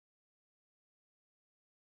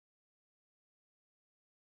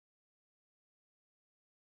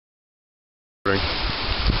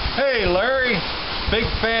Hey Larry, big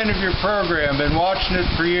fan of your program, been watching it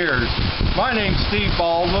for years. My name's Steve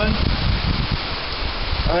Baldwin,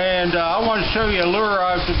 and I want to show you a lure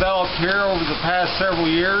I've developed here over the past several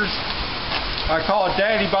years. I call it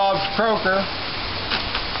Daddy Bob's Croaker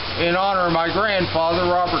in honor of my grandfather,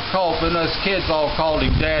 Robert Culpin. Us kids all called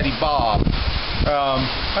him Daddy Bob.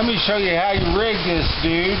 Let me show you how you rig this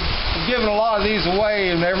dude. I'm giving a lot of these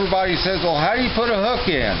away and everybody says, well, how do you put a hook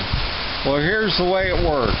in? Well, here's the way it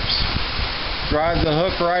works. Drive the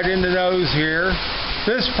hook right in the nose here.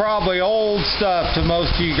 This is probably old stuff to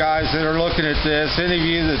most of you guys that are looking at this. Any of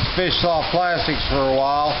you that's fished soft plastics for a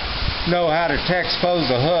while know how to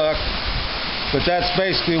expose a hook. But that's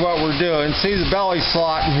basically what we're doing. See the belly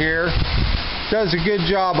slot in here? Does a good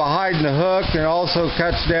job of hiding the hook and also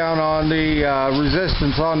cuts down on the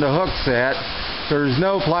resistance on the hook set. There's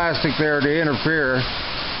no plastic there to interfere.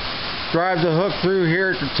 Drive the hook through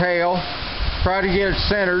here at the tail. Try to get it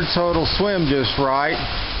centered so it'll swim just right.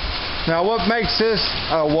 Now what makes this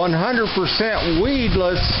a 100%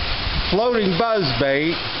 weedless floating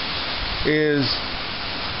buzzbait is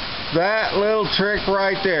that little trick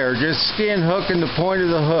right there. Just skin hooking the point of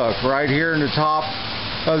the hook right here in the top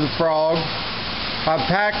of the frog. I've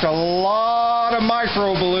packed a lot of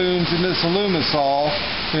micro balloons in this Alumisol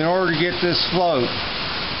in order to get this float.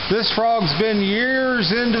 This frog's been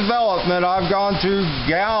years in development. I've gone through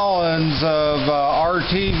gallons of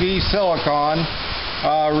RTV silicone,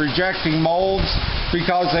 rejecting molds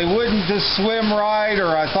because they wouldn't just swim right,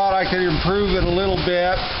 or I thought I could improve it a little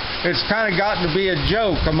bit. It's kind of gotten to be a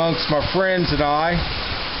joke amongst my friends and I.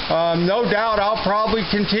 No doubt I'll probably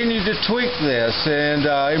continue to tweak this and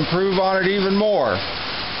improve on it even more.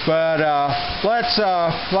 But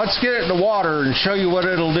let's get it in the water and show you what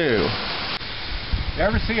it'll do. You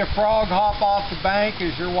ever see a frog hop off the bank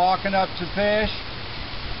as you're walking up to fish?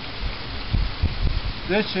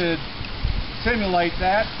 This should simulate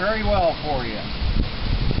that very well for you.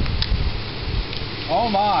 Oh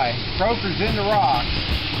my, Croaker's in the rocks.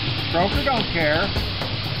 Croaker don't care.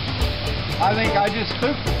 I think I just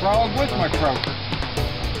spooked the frog with my Croaker.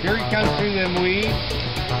 Here he comes through them weeds.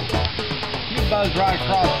 You buzz right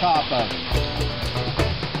across top of it.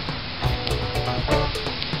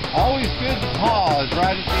 Always good to pause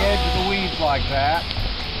right at the edge of the weeds like that.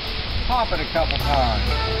 Pop it a couple times.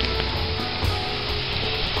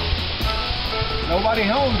 Nobody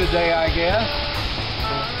home today, I guess.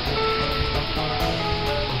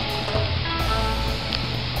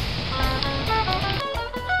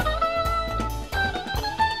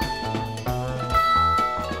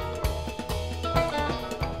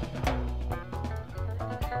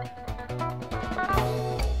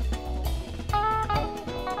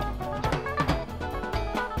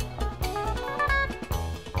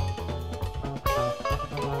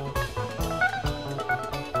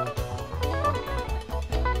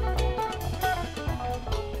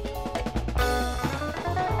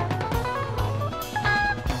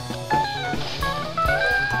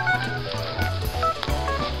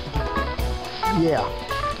 Yeah,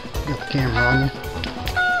 got the camera on you.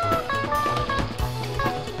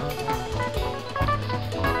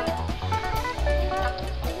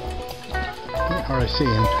 Can't hardly see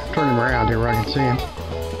him. Turn him around here where I can see him.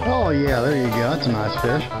 Oh yeah, there you go. That's a nice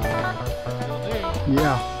fish.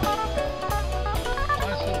 Yeah.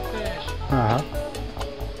 Nice little fish. Uh-huh.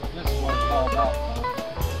 This is what it's all about.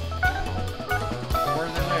 Where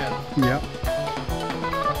they live. Yep.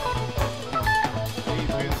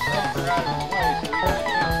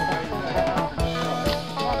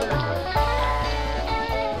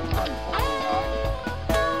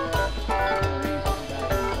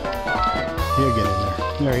 He'll get in there.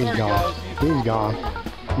 There, he's gone. He's gone.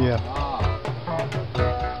 Yeah.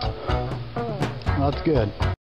 That's good.